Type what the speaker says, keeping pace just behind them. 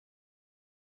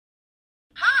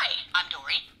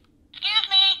Dory. Excuse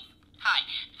me. Hi.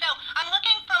 So, I'm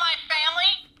looking for my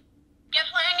family. Guess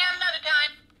we'll hang out another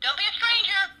time. Don't be a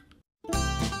stranger.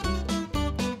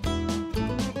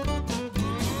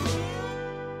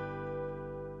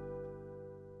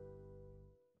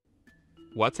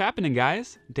 What's happening,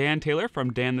 guys? Dan Taylor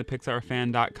from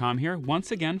danthepixarfan.com here,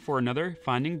 once again for another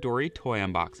Finding Dory toy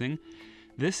unboxing.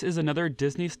 This is another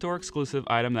Disney Store exclusive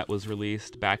item that was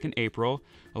released back in April,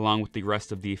 along with the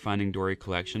rest of the Finding Dory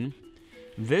collection.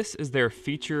 This is their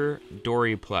feature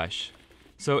Dory plush.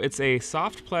 So it's a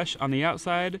soft plush on the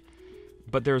outside,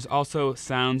 but there's also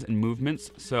sounds and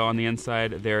movements. So on the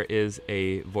inside there is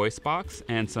a voice box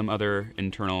and some other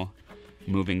internal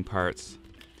moving parts,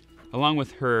 along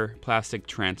with her plastic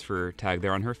transfer tag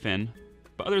there on her fin.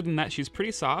 But other than that, she's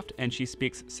pretty soft, and she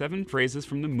speaks 7 phrases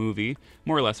from the movie,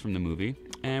 more or less from the movie,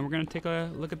 and we're gonna take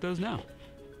a look at those now.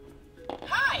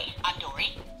 Hi, I'm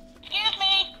Dory. Excuse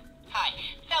me. Hi.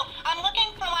 So, I'm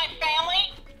looking for my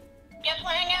family. Guess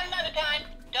we'll hang out another time.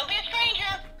 Don't be a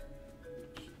stranger.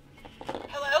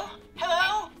 Hello?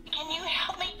 Hello? Can you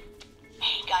help me?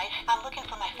 Hey, guys, I'm looking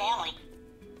for my family.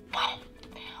 Got it.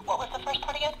 What was the first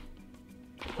part again?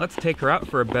 Let's take her out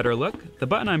for a better look. The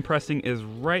button I'm pressing is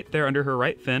right there under her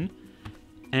right fin,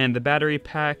 and the battery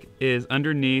pack is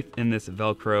underneath in this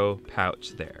Velcro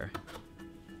pouch there.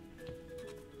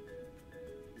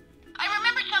 I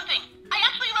remembered something. I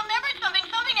actually remembered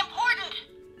something important.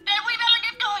 Then we better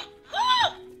get going.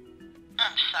 Whoa!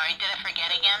 I'm sorry, did I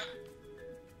forget again?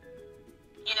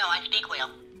 You know, I speak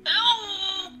whale.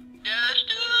 Hello!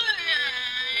 Destiny!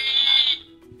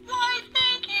 Why,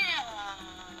 thank you.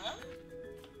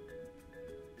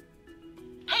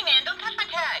 Hey man, don't touch my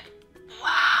tag.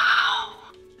 Wow!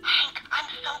 Hank, I'm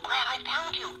so glad I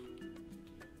found you.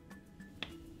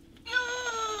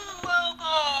 You're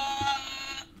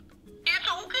welcome. It's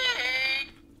okay.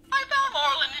 I found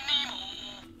Marlin and Nemo.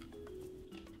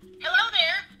 Hello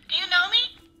there. Do you know me?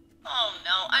 Oh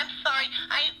no, I'm sorry.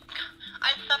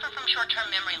 I suffer from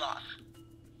short-term memory loss.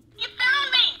 You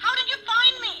found me! How did you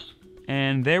find me?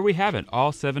 And there we have it,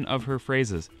 all 7 of her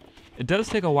phrases. It does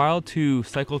take a while to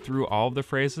cycle through all of the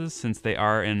phrases since they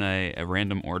are in a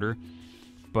random order.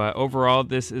 But overall,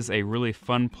 this is a really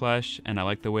fun plush, and I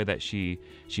like the way that she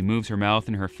moves her mouth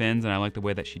and her fins, and I like the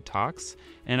way that she talks,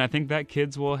 and I think that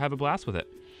kids will have a blast with it.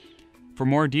 For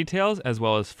more details, as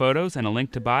well as photos and a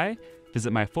link to buy,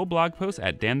 visit my full blog post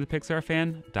at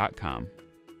danthepixarfan.com.